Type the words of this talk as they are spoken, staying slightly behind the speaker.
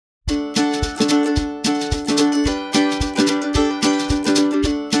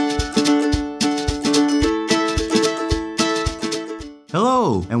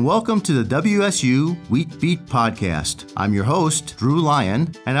and welcome to the WSU Wheat Beat Podcast. I'm your host, Drew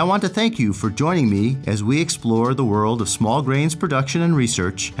Lyon, and I want to thank you for joining me as we explore the world of small grains production and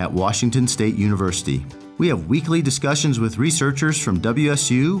research at Washington State University. We have weekly discussions with researchers from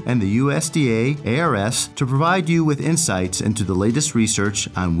WSU and the USDA ARS to provide you with insights into the latest research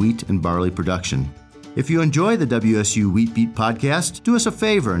on wheat and barley production. If you enjoy the WSU Wheat Beat Podcast, do us a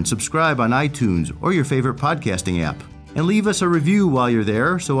favor and subscribe on iTunes or your favorite podcasting app. And leave us a review while you're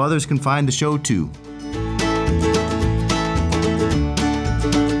there so others can find the show too.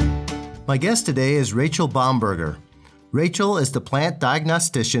 My guest today is Rachel Baumberger. Rachel is the plant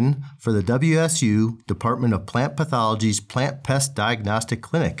diagnostician for the WSU Department of Plant Pathology's Plant Pest Diagnostic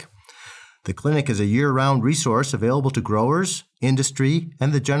Clinic. The clinic is a year-round resource available to growers, industry,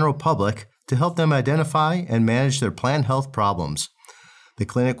 and the general public to help them identify and manage their plant health problems. The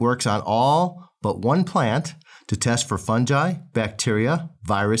clinic works on all but one plant to test for fungi, bacteria,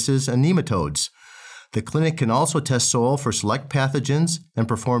 viruses, and nematodes. The clinic can also test soil for select pathogens and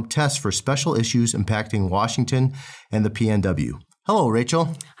perform tests for special issues impacting Washington and the PNW. Hello,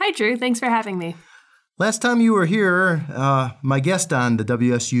 Rachel. Hi, Drew. Thanks for having me. Last time you were here, my guest on the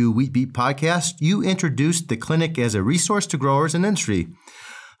WSU Wheat Beat Podcast, you introduced the clinic as a resource to growers and industry.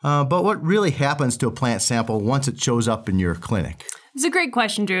 But what really happens to a plant sample once it shows up in your clinic? It's a great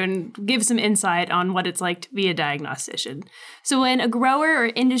question, Drew, and give some insight on what it's like to be a diagnostician. So when a grower or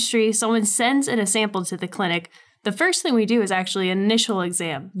industry, someone sends in a sample to the clinic, the first thing we do is actually an initial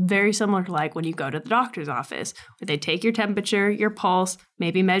exam, very similar to like when you go to the doctor's office, where they take your temperature, your pulse,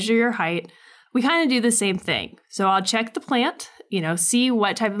 maybe measure your height. We kind of do the same thing. So I'll check the plant, see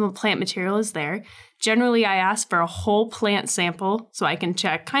what type of plant material is there. Generally, I ask for a whole plant sample so I can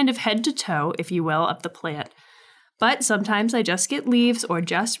check kind of head to toe, if you will, of the plant. But sometimes I just get leaves or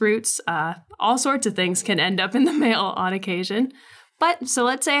just roots. All sorts of things can end up in the mail on occasion. But so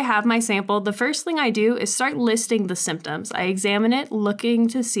let's say I have my sample. The first thing I do is start listing the symptoms. I examine it looking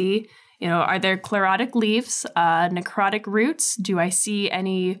to see, are there chlorotic leaves, necrotic roots? Do I see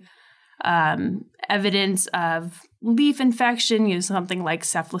any evidence of leaf infection, something like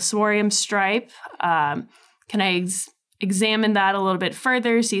Cephalosporium stripe? Can I examine that a little bit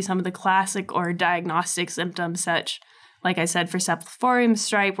further, see some of the classic or diagnostic symptoms such, like I said, for Cephalosporium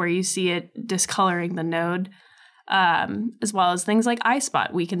stripe, where you see it discoloring the node, as well as things like eye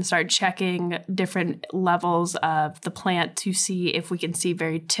spot. We can start checking different levels of the plant to see if we can see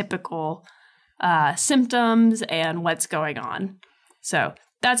very typical symptoms and what's going on. So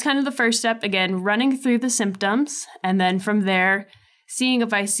that's kind of the first step, again, running through the symptoms, and then from there, seeing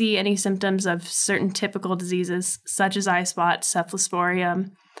if I see any symptoms of certain typical diseases, such as eye spot,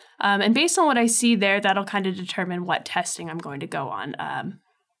 cephalosporium. And based on what I see there, that'll kind of determine what testing I'm going to go on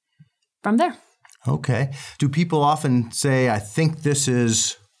from there. Okay. Do people often say, I think this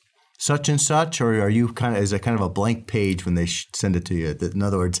is such and such, or is it kind of a blank page when they send it to you? In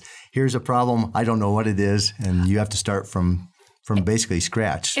other words, here's a problem, I don't know what it is, and you have to start from basically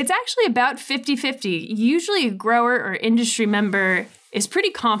scratch. It's actually about 50-50. Usually a grower or industry member is pretty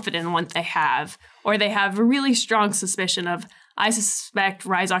confident in what they have, or they have a really strong suspicion of, I suspect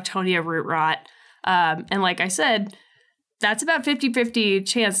Rhizoctonia root rot. And like I said, that's about 50-50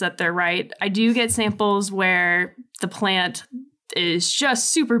 chance that they're right. I do get samples where the plant is just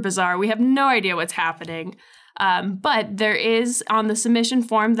super bizarre. We have no idea what's happening. But there is, on the submission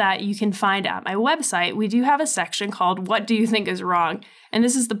form that you can find at my website, we do have a section called What Do You Think Is Wrong? And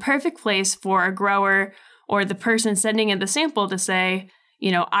this is the perfect place for a grower or the person sending in the sample to say,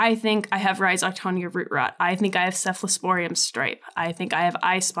 I think I have Rhizoctonia root rot. I think I have Cephalosporium stripe. I think I have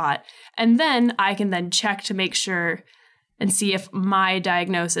eye spot. And then I can then check to make sure and see if my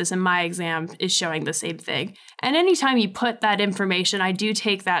diagnosis and my exam is showing the same thing. And anytime you put that information, I do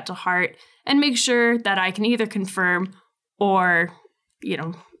take that to heart and make sure that I can either confirm or,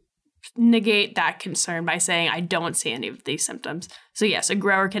 negate that concern by saying I don't see any of these symptoms. So yes, a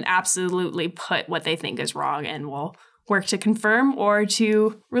grower can absolutely put what they think is wrong and will work to confirm or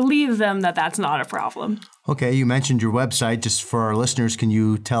to relieve them that that's not a problem. Okay, you mentioned your website. Just for our listeners, can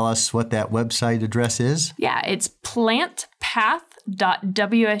you tell us what that website address is? Yeah, it's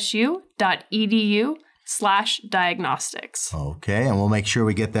plantpath.wsu.edu/diagnostics. Okay, and we'll make sure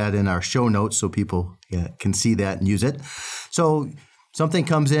we get that in our show notes so people can see that and use it. So something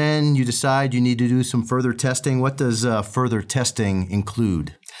comes in, you decide you need to do some further testing. What does further testing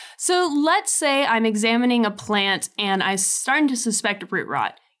include? So let's say I'm examining a plant and I'm starting to suspect root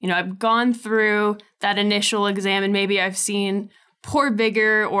rot. I've gone through that initial exam and maybe I've seen poor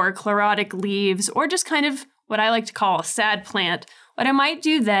vigor or chlorotic leaves or just kind of what I like to call a sad plant. What I might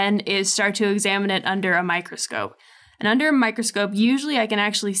do then is start to examine it under a microscope. And under a microscope, usually I can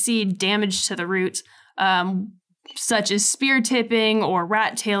actually see damage to the roots, such as spear tipping or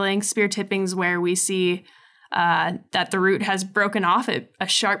rat tailing. Spear tipping is where we see that the root has broken off at a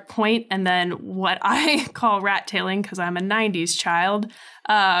sharp point, and then what I call rat tailing, because I'm a 90s child,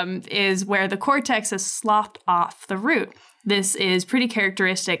 is where the cortex has sloughed off the root. This is pretty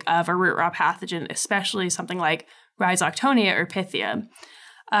characteristic of a root rot pathogen, especially something like Rhizoctonia or Pythia.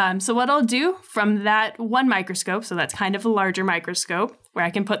 So what I'll do from that one microscope, so that's kind of a larger microscope where I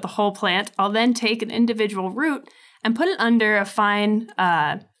can put the whole plant, I'll then take an individual root and put it under a fine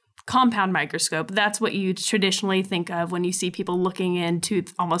compound microscope. That's what you traditionally think of when you see people looking into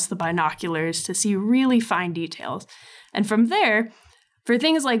almost the binoculars to see really fine details. And from there, for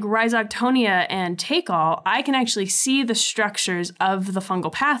things like Rhizoctonia and Take-All, I can actually see the structures of the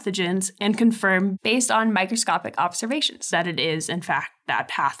fungal pathogens and confirm based on microscopic observations that it is, in fact, that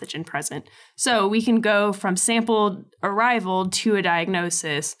pathogen present. So we can go from sample arrival to a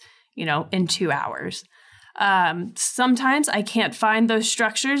diagnosis, in 2 hours. Sometimes I can't find those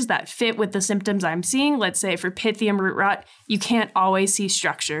structures that fit with the symptoms I'm seeing. Let's say for Pythium root rot, you can't always see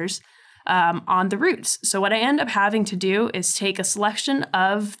structures on the roots. So what I end up having to do is take a selection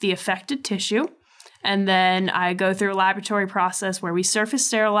of the affected tissue, and then I go through a laboratory process where we surface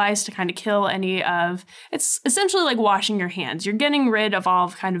sterilize to kind of kill it's essentially like washing your hands. You're getting rid of all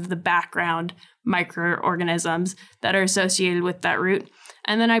of kind of the background microorganisms that are associated with that root.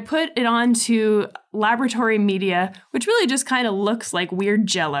 And then I put it onto laboratory media, which really just kind of looks like weird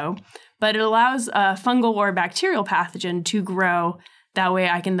jello, but it allows a fungal or bacterial pathogen to grow. That way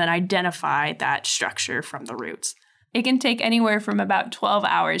I can then identify that structure from the roots. It can take anywhere from about 12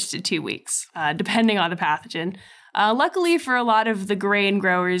 hours to 2 weeks, depending on the pathogen. Luckily for a lot of the grain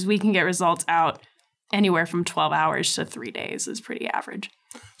growers, we can get results out anywhere from 12 hours to 3 days is pretty average.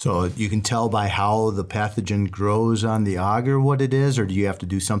 So you can tell by how the pathogen grows on the agar what it is, or do you have to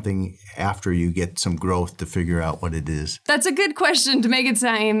do something after you get some growth to figure out what it is? That's a good question to make it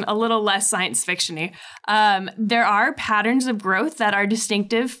seem a little less science fiction-y. There are patterns of growth that are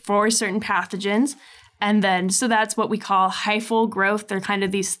distinctive for certain pathogens. And then, so that's what we call hyphal growth. They're kind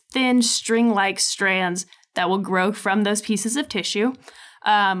of these thin string-like strands that will grow from those pieces of tissue.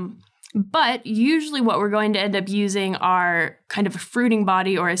 But usually what we're going to end up using are kind of a fruiting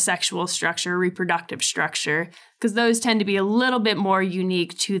body or a sexual structure, reproductive structure, because those tend to be a little bit more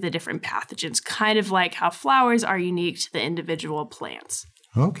unique to the different pathogens, kind of like how flowers are unique to the individual plants.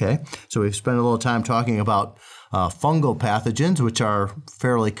 Okay, so we've spent a little time talking about fungal pathogens, which are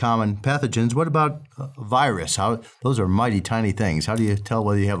fairly common pathogens. What about virus? Those are mighty tiny things. How do you tell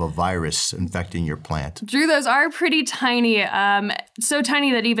whether you have a virus infecting your plant? Drew, those are pretty tiny, so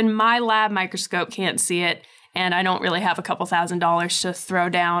tiny that even my lab microscope can't see it, and I don't really have a couple $1,000s to throw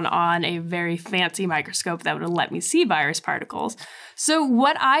down on a very fancy microscope that would let me see virus particles. So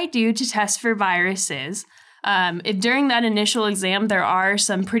what I do to test for viruses, if during that initial exam, there are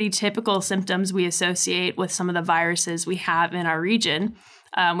some pretty typical symptoms we associate with some of the viruses we have in our region.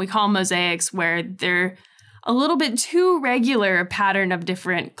 We call mosaics, where they're a little bit too regular a pattern of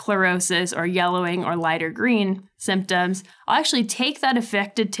different chlorosis or yellowing or lighter green symptoms. I'll actually take that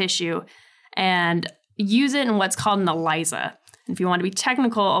affected tissue and use it in what's called an ELISA. And if you want to be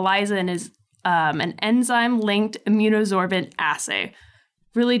technical, ELISA is an enzyme-linked immunosorbent assay.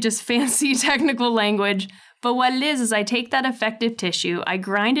 Really just fancy technical language. But what it is I take that affected tissue, I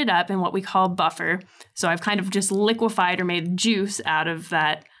grind it up in what we call buffer. So I've kind of just liquefied or made juice out of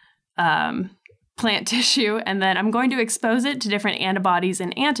that plant tissue, and then I'm going to expose it to different antibodies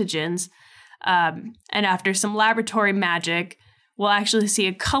and antigens. And after some laboratory magic, we'll actually see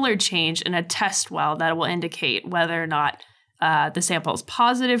a color change in a test well that will indicate whether or not the sample is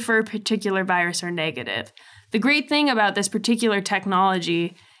positive for a particular virus or negative. The great thing about this particular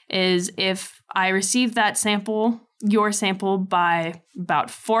technology is if I receive that sample, your sample, by about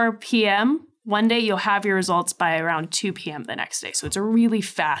 4 p.m., one day you'll have your results by around 2 p.m. the next day. So it's a really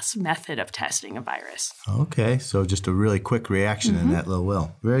fast method of testing a virus. Okay, so just a really quick reaction in that little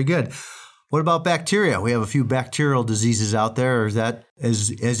well. Very good. What about bacteria? We have a few bacterial diseases out there. Is that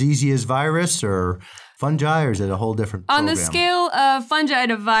as easy as virus or fungi, or is it a whole different program? On the scale of fungi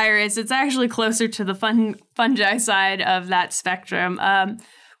to virus, it's actually closer to the fungi side of that spectrum.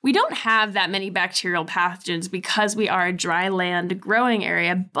 We don't have that many bacterial pathogens because we are a dry land growing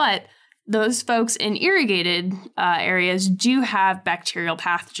area, but those folks in irrigated areas do have bacterial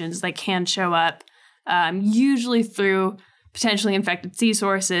pathogens that can show up, usually through potentially infected seed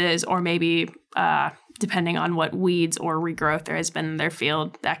sources, or maybe depending on what weeds or regrowth there has been in their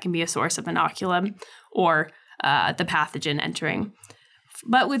field, that can be a source of inoculum or the pathogen entering.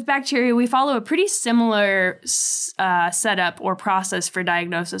 But with bacteria, we follow a pretty similar setup or process for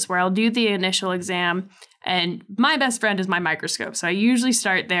diagnosis where I'll do the initial exam, and my best friend is my microscope. So I usually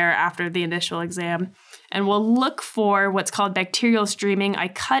start there after the initial exam, and we'll look for what's called bacterial streaming. I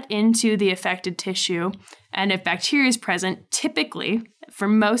cut into the affected tissue, and if bacteria is present, typically, for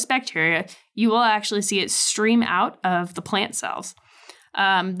most bacteria, you will actually see it stream out of the plant cells.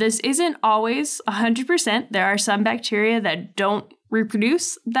 This isn't always 100%. There are some bacteria that don't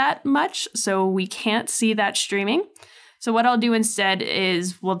reproduce that much, so we can't see that streaming. So what I'll do instead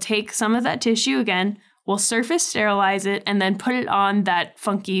is we'll take some of that tissue again, we'll surface sterilize it, and then put it on that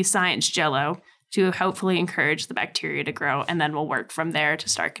funky science jello to hopefully encourage the bacteria to grow. And then we'll work from there to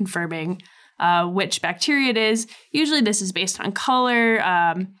start confirming which bacteria it is. Usually this is based on color,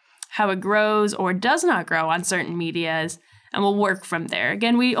 how it grows or does not grow on certain medias, and we'll work from there.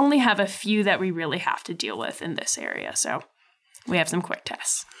 Again, we only have a few that we really have to deal with in this area, so we have some quick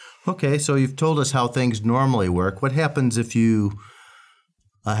tests. Okay, so you've told us how things normally work. What happens if you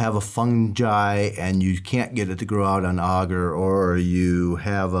have a fungi and you can't get it to grow out on agar, or you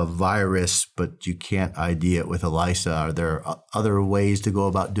have a virus but you can't ID it with ELISA? Are there other ways to go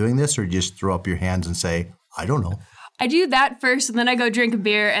about doing this, or just throw up your hands and say, I don't know? I do that first, and then I go drink a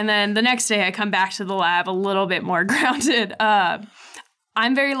beer, and then the next day I come back to the lab a little bit more grounded.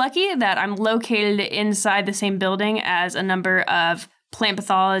 I'm very lucky that I'm located inside the same building as a number of plant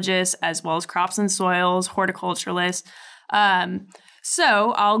pathologists, as well as crops and soils, horticulturalists.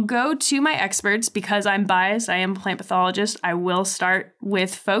 So I'll go to my experts because I'm biased. I am a plant pathologist. I will start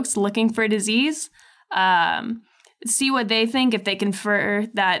with folks looking for a disease, see what they think. If they confer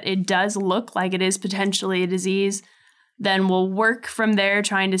that it does look like it is potentially a disease, then we'll work from there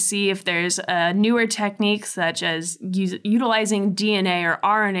trying to see if there's a newer technique such as utilizing DNA or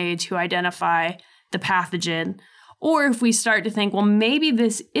RNA to identify the pathogen. Or if we start to think, well, maybe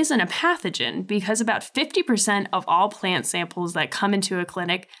this isn't a pathogen, because about 50% of all plant samples that come into a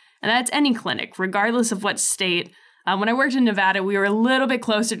clinic, and that's any clinic, regardless of what state. When I worked in Nevada, we were a little bit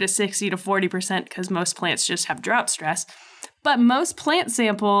closer to 60 to 40% because most plants just have drought stress. But most plant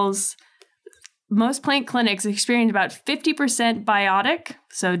clinics experience about 50% biotic,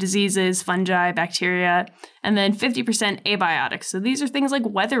 so diseases, fungi, bacteria, and then 50% abiotic. So these are things like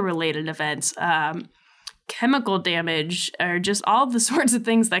weather-related events, chemical damage, or just all the sorts of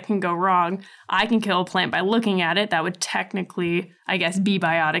things that can go wrong. I can kill a plant by looking at it. That would technically, I guess, be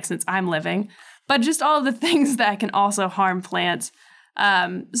biotic since I'm living. But just all of the things that can also harm plants.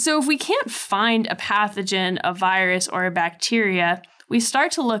 So if we can't find a pathogen, a virus, or a bacteria, we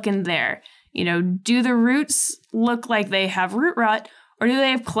start to look in there. Do the roots look like they have root rot, or do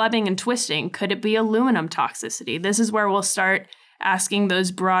they have clubbing and twisting? Could it be aluminum toxicity? This is where we'll start asking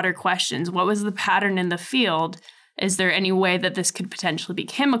those broader questions. What was the pattern in the field? Is there any way that this could potentially be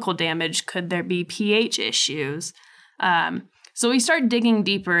chemical damage? Could there be pH issues? So we start digging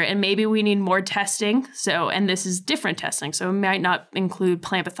deeper, and maybe we need more testing. And this is different testing. So it might not include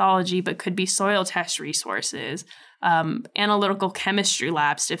plant pathology, but could be soil test resources, analytical chemistry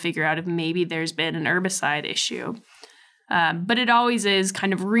labs to figure out if maybe there's been an herbicide issue. But it always is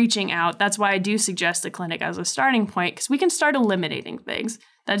kind of reaching out. That's why I do suggest the clinic as a starting point, because we can start eliminating things.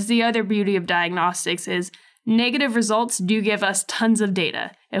 That's the other beauty of diagnostics is negative results do give us tons of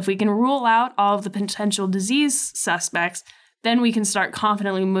data. If we can rule out all of the potential disease suspects, then we can start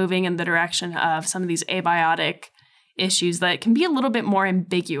confidently moving in the direction of some of these abiotic issues that can be a little bit more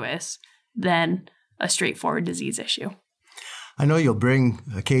ambiguous than a straightforward disease issue. I know you'll bring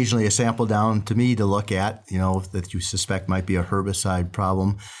occasionally a sample down to me to look at, that you suspect might be a herbicide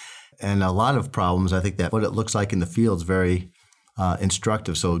problem. And a lot of problems, I think that what it looks like in the field is very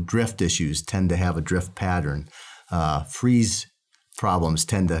instructive. So drift issues tend to have a drift pattern. Freeze problems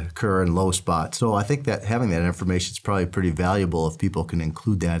tend to occur in low spots. So I think that having that information is probably pretty valuable if people can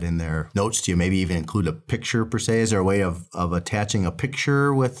include that in their notes to you, maybe even include a picture per se. Is there a way of attaching a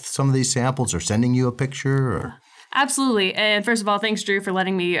picture with some of these samples or sending you a picture? Or? Absolutely. And first of all, thanks, Drew, for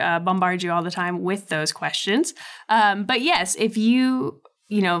letting me bombard you all the time with those questions. But yes, if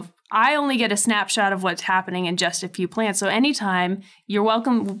I only get a snapshot of what's happening in just a few plants. So anytime, you're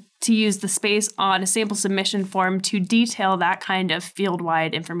welcome to use the space on a sample submission form to detail that kind of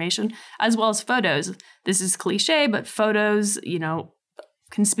field-wide information, as well as photos. This is cliche, but photos,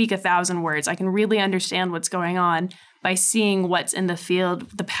 can speak 1,000 words. I can really understand what's going on by seeing what's in the field.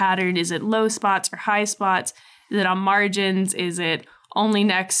 The pattern, is it low spots or high spots? Is it on margins? Is it only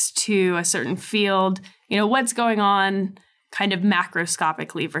next to a certain field? What's going on kind of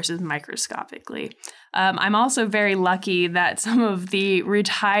macroscopically versus microscopically. I'm also very lucky that some of the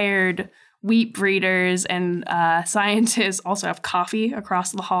retired wheat breeders and scientists also have coffee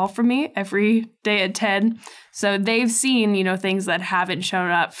across the hall from me every day at 10. So they've seen, things that haven't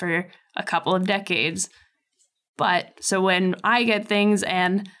shown up for a couple of decades. But so when I get things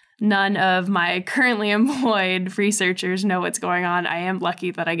and none of my currently employed researchers know what's going on, I am lucky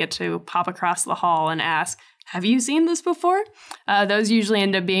that I get to pop across the hall and ask, have you seen this before? Those usually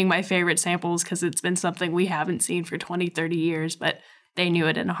end up being my favorite samples because it's been something we haven't seen for 20, 30 years, but they knew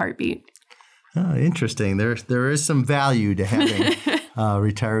it in a heartbeat. Oh, interesting. There is some value to having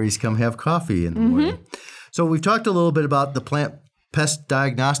retirees come have coffee in the morning. So we've talked a little bit about the Plant Pest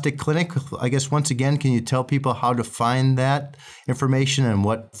Diagnostic Clinic. I guess once again, can you tell people how to find that information and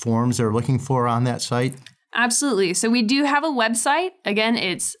what forms they're looking for on that site? Absolutely. So we do have a website. Again,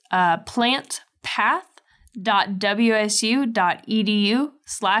 it's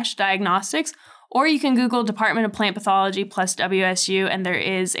plantpath.wsu.edu/diagnostics. Or you can Google Department of Plant Pathology plus WSU, and there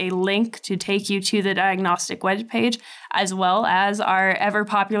is a link to take you to the diagnostic webpage, as well as our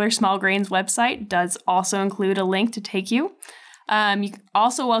ever-popular Small Grains website does also include a link to take you. You're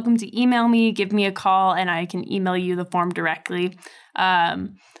also welcome to email me, give me a call, and I can email you the form directly.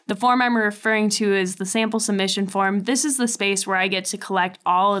 The form I'm referring to is the sample submission form. This is the space where I get to collect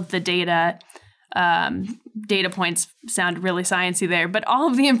all of the data. Data points sound really sciencey there, but all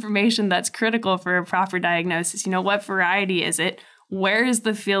of the information that's critical for a proper diagnosis. What variety is it? Where is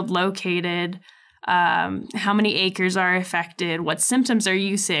the field located? How many acres are affected? What symptoms are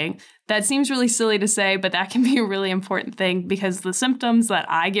you seeing? That seems really silly to say, but that can be a really important thing because the symptoms that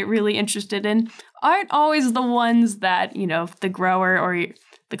I get really interested in aren't always the ones that, the grower or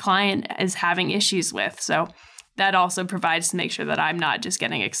the client is having issues with. So that also provides to make sure that I'm not just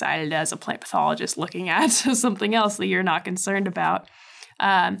getting excited as a plant pathologist looking at something else that you're not concerned about.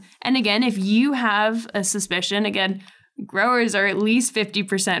 And again, if you have a suspicion, growers are at least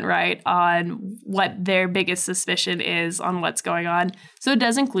 50% right on what their biggest suspicion is on what's going on. So it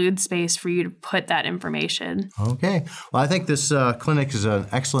does include space for you to put that information. Okay. Well, I think this clinic is an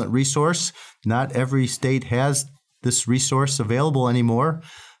excellent resource. Not every state has this resource available anymore.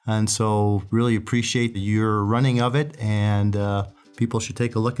 And so really appreciate your running of it, and people should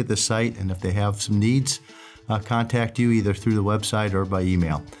take a look at the site, and if they have some needs, contact you either through the website or by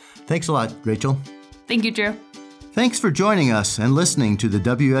email. Thanks a lot, Rachel. Thank you, Drew. Thanks for joining us and listening to the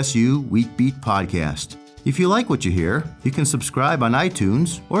WSU Wheat Beat podcast. If you like what you hear, you can subscribe on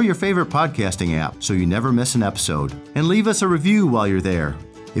iTunes or your favorite podcasting app so you never miss an episode. And leave us a review while you're there.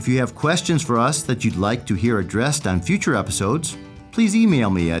 If you have questions for us that you'd like to hear addressed on future episodes, please email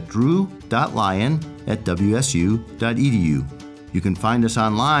me at drew.lyon@wsu.edu. You can find us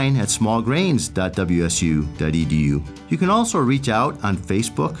online at smallgrains.wsu.edu. You can also reach out on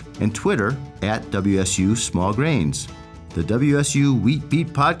Facebook and Twitter at WSU Small Grains. The WSU Wheat Beat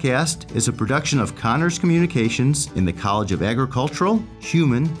podcast is a production of Connors Communications in the College of Agricultural,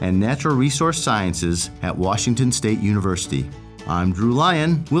 Human, and Natural Resource Sciences at Washington State University. I'm Drew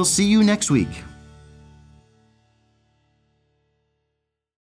Lyon. We'll see you next week.